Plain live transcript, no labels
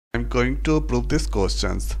going to prove these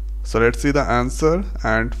questions. So let's see the answer.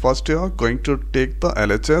 And first you are going to take the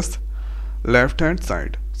LHS left hand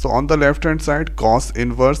side. So on the left hand side, cos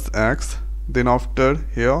inverse x, then after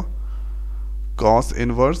here cos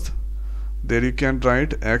inverse, there you can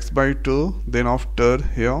write x by 2, then after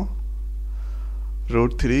here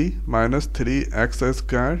root 3 minus 3x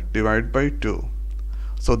square divided by 2.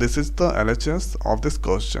 So this is the LHS of these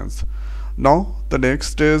questions. Now the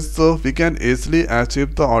next is we can easily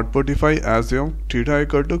achieve the output if I assume theta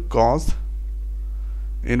equal to cos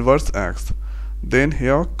inverse x, then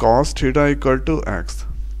here cos theta equal to x.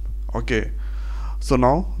 Okay, so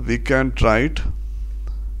now we can write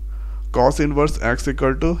cos inverse x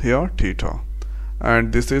equal to here theta,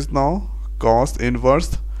 and this is now cos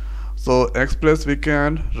inverse. So x plus we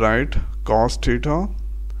can write cos theta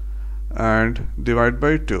and divide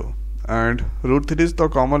by 2, and root 3 is the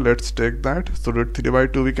common, let's take that. So root 3 by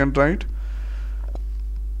 2 we can write,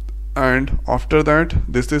 and after that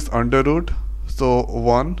this is under root, so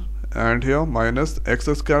 1, and here minus x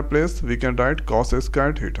square place we can write cos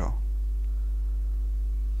square theta.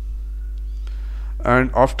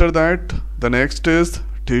 And after that the next is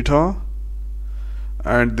theta,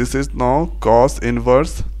 and this is now cos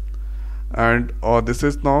inverse, and this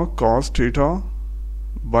is now cos theta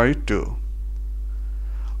by 2,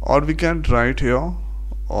 or we can write here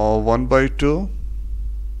 1 by 2,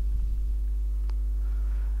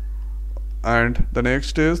 and the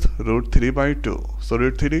next is root 3 by 2. So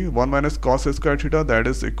root 3, 1 minus cos square theta, that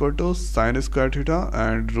is equal to sin square theta,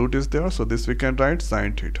 and root is there, so this we can write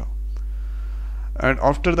sin theta. And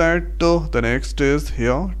after that the next is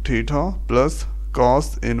here theta plus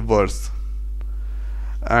cos inverse,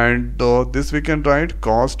 and this we can write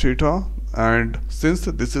cos theta, and since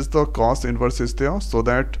this is the cos inverse is there, so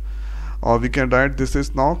that we can write this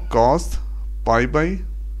is now cos pi by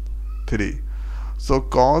 3. So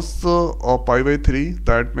cos pi by 3,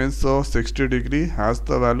 that means 60 degree has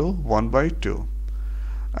the value 1 by 2,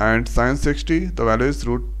 and sin 60 the value is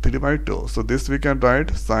root 3 by 2. So this we can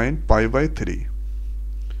write sin pi by 3,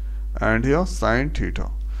 and here sin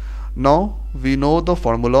theta. Now we know the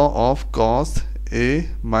formula of cos A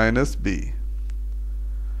minus B.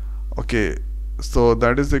 Okay, so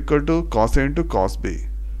that is equal to cos A into cos B,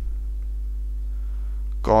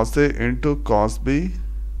 cos A into cos B,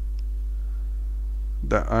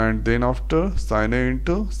 and then after sin A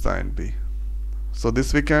into sin B. So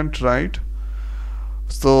this we can write.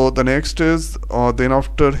 So the next is then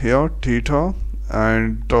after here theta,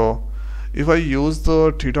 and if I use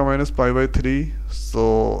the theta minus pi by 3,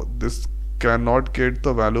 so this cannot get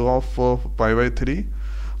the value of pi by 3,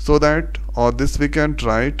 so that this we can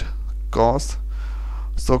write cos,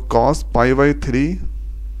 so cos pi by 3,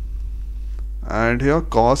 and here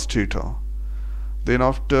cos theta, then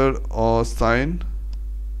after sin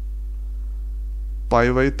pi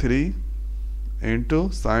by 3 into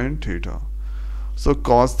sin theta. So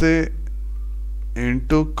cos A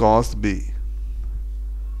into cos B,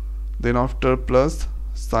 then after plus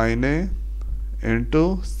sin A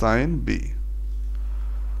into sin B.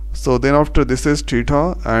 So then after this is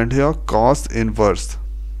theta, and here cos inverse,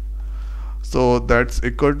 so that's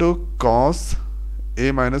equal to cos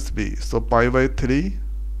A minus B, so pi by 3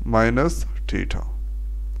 minus theta.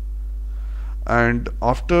 And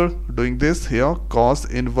after doing this, here cos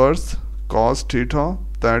inverse cos theta,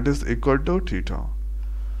 that is equal to theta.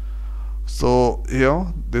 So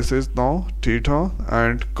here this is now theta,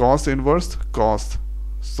 and cos inverse cos,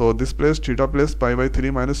 so this place theta plus pi by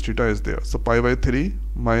 3 minus theta is there, so pi by 3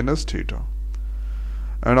 minus theta,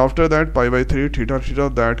 and after that pi by 3 theta theta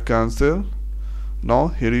that cancel. Now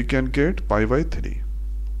here you can get pi by 3.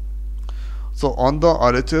 So on the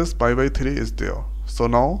RHS pi by 3 is there, so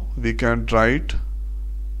now we can write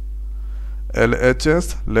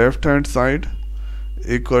LHS left hand side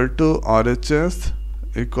equal to RHS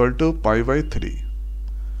equal to pi by 3.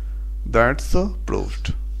 That's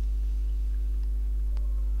proved.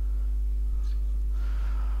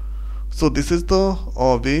 So this is the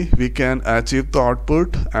way we can achieve the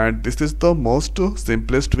output, and this is the most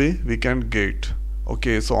simplest way we can get.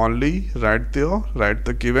 Okay, so only write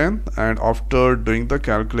the given, and after doing the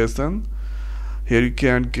calculation, here you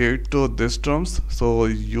can get to these terms. So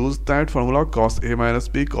use that formula cos A minus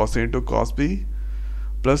B, cos A into cos B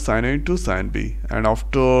plus sin A into sin B, and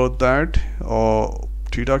after that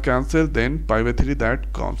theta cancel, then pi by 3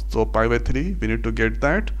 that comes. So pi by 3 we need to get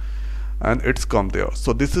that, and it's come there.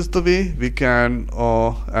 So this is the way we can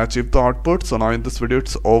achieve the output. So now in this video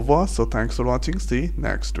it's over. So thanks for watching. See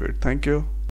next video. Thank you.